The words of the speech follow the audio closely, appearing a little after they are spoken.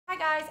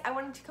guys, I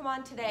wanted to come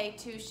on today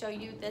to show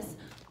you this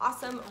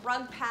awesome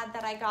rug pad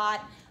that I got.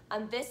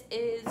 This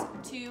is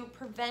to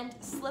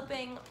prevent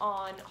slipping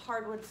on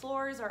hardwood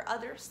floors or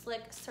other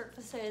slick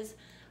surfaces.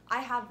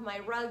 I have my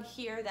rug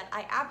here that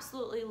I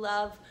absolutely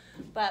love,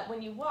 but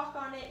when you walk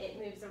on it,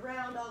 it moves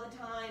around all the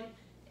time.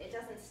 It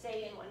doesn't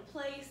stay in one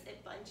place,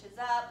 it bunches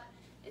up.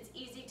 It's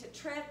easy to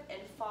trip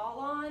and fall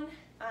on.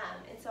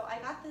 And so I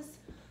got this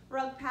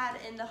rug pad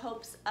in the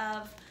hopes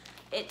of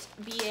it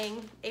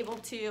being able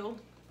to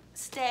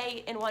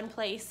stay in one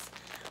place.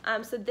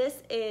 So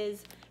this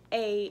is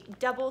a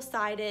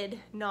double-sided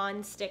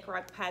non-stick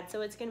rug pad,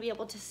 so it's gonna be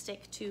able to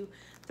stick to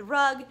the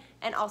rug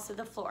and also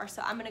the floor.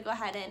 So I'm gonna go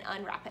ahead and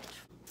unwrap it.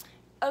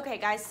 Okay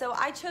guys, so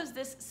I chose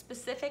this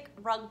specific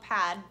rug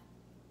pad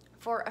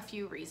for a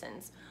few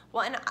reasons.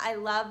 One, I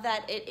love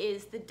that it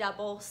is the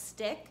double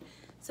stick.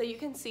 So you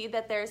can see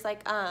that there's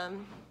like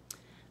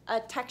a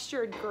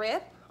textured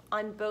grip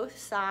on both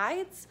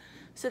sides.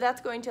 So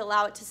that's going to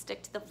allow it to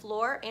stick to the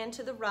floor and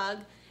to the rug.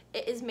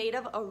 It is made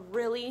of a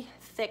really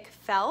thick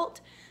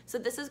felt. So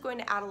this is going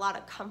to add a lot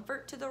of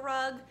comfort to the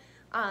rug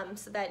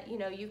so that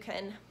you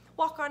can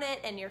walk on it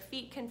and your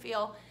feet can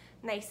feel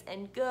nice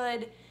and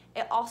good.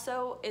 It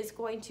also is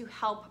going to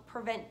help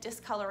prevent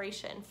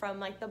discoloration from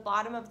like the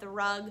bottom of the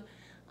rug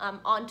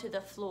onto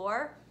the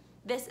floor.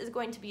 This is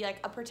going to be like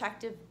a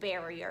protective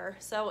barrier.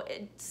 So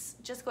it's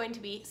just going to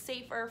be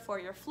safer for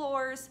your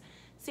floors,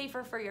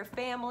 safer for your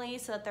family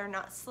so that they're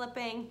not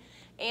slipping.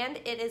 And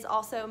it is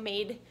also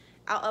made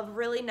out of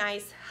really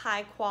nice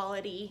high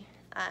quality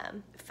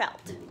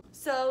felt.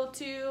 So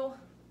to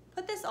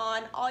put this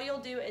on, all you'll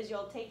do is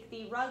you'll take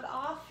the rug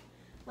off,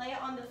 lay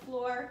it on the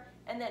floor,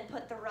 and then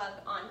put the rug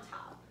on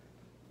top.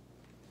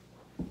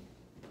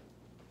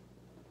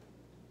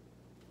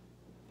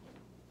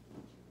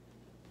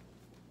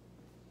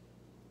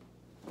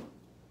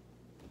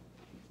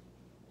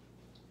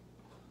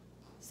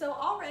 So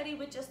already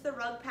with just the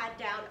rug pad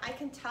down, I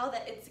can tell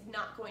that it's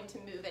not going to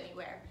move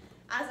anywhere.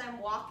 As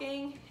I'm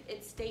walking,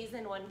 it stays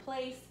in one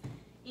place.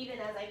 Even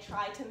as I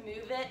try to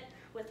move it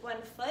with one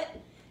foot,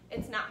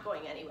 it's not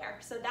going anywhere.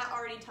 So that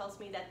already tells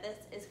me that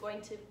this is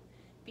going to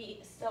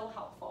be so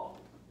helpful.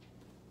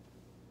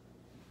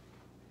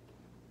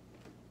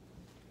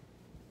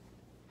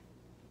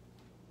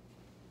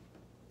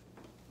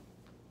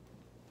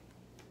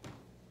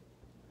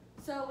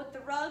 So with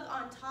the rug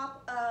on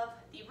top of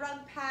the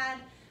rug pad,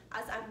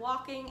 as I'm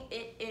walking,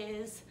 it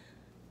is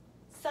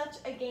such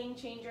a game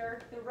changer.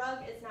 The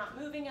rug is not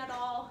moving at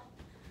all.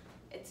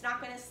 It's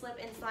not going to slip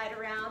and slide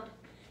around,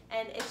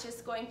 and it's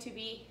just going to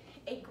be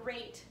a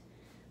great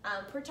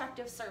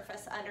protective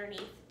surface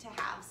underneath to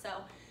have. So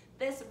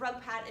this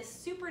rug pad is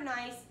super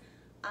nice.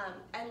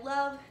 I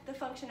love the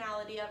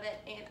functionality of it,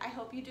 and I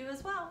hope you do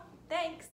as well. Thanks.